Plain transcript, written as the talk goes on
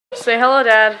Say hello,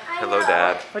 Dad. Hello,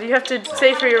 Dad. What do you have to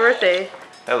say for your birthday?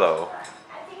 Hello.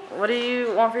 What do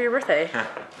you want for your birthday?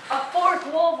 A fork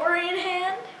Wolverine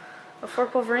hand. A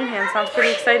fork Wolverine hand sounds pretty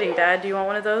exciting, Dad. Do you want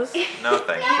one of those? No,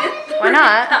 thank you. Why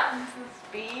not?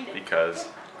 Speed. Because.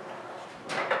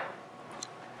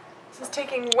 This is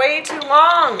taking way too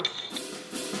long.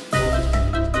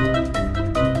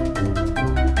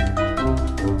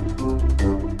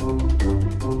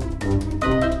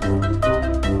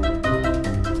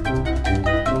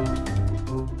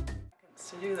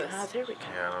 To do this. Oh, there we go.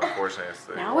 Yeah, and unfortunately, it's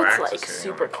the Now wax it's like is sitting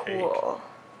super on the cake. cool.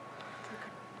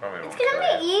 Probably It's won't gonna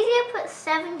kill be you. easier to put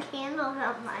 7 candles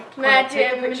on my cake. Take a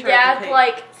Imagine picture of the Dad's cake.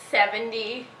 like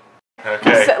 70.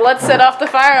 Okay. Let's set off the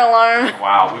fire alarm.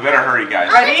 Wow, we better hurry, guys.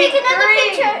 I'm gonna take another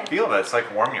picture. Feel that it's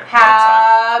like warm your hands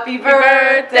Happy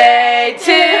Birthday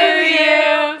to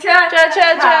you. Cha cha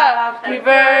cha. Happy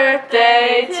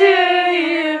birthday to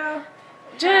you.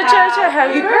 Cha cha cha.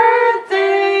 Happy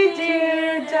birthday,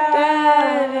 dear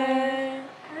Daddy.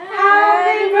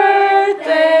 Happy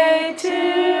birthday to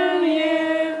you.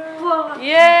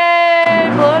 Yay!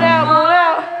 Blow it out, blow it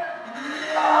out.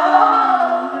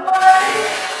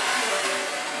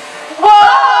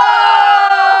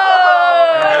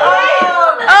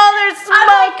 Whoa! Oh, there's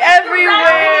smoke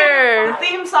everywhere. The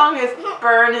theme song is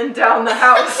Burning Down the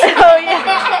House. Oh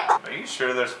yeah. Are you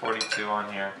sure there's 42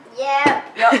 on here? Yeah.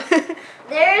 Yep.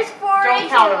 There's 4 Don't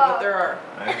count them, but there are.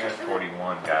 I think there's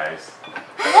 41, guys.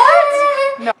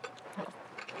 What?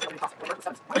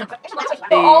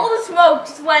 All the smoke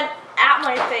just went at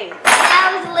my face.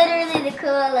 That was literally the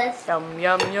coolest. Yum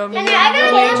yum yum Henry, yum. I got a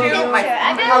good too. picture. My I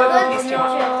got a Halloween good piece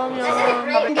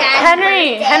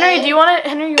picture. Henry, do you want to?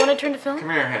 Henry, you want to turn to film? Come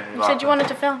here, Henry. You said you wanted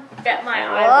to film. Get my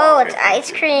Whoa, eyeball. it's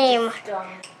ice cream.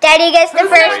 Daddy gets the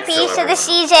first piece of the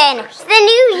season. It's the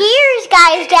New Year's,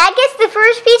 guys. Dad gets the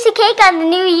first piece of cake on the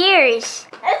New Year's.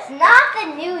 It's not the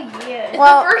New Year's. It's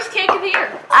Well, the first cake of the year.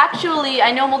 Actually,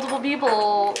 I know multiple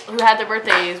people who had their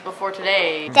birthdays before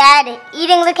today. Dad,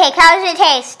 eating the cake. How does it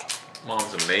taste?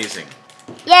 Mom's amazing.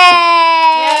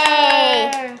 Yay!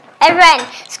 Everyone,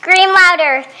 scream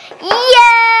louder.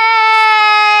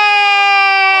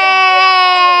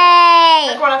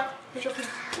 Yay!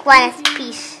 Gwyneth,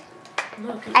 peace.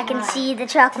 I can see the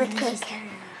chocolate cake.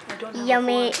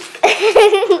 Yummy.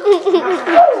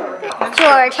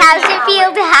 George, how does it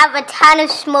feel to have a ton of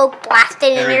smoke blasted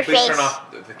in Henry, your please face? turn off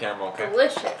the camera, okay?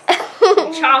 Delicious.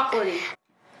 Chocolatey.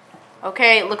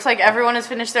 Okay, it looks like everyone has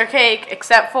finished their cake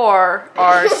except for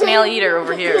our snail eater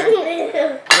over here.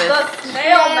 The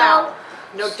snail mouth.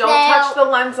 No, don't touch the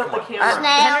lens of the camera. Snail.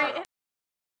 Henry,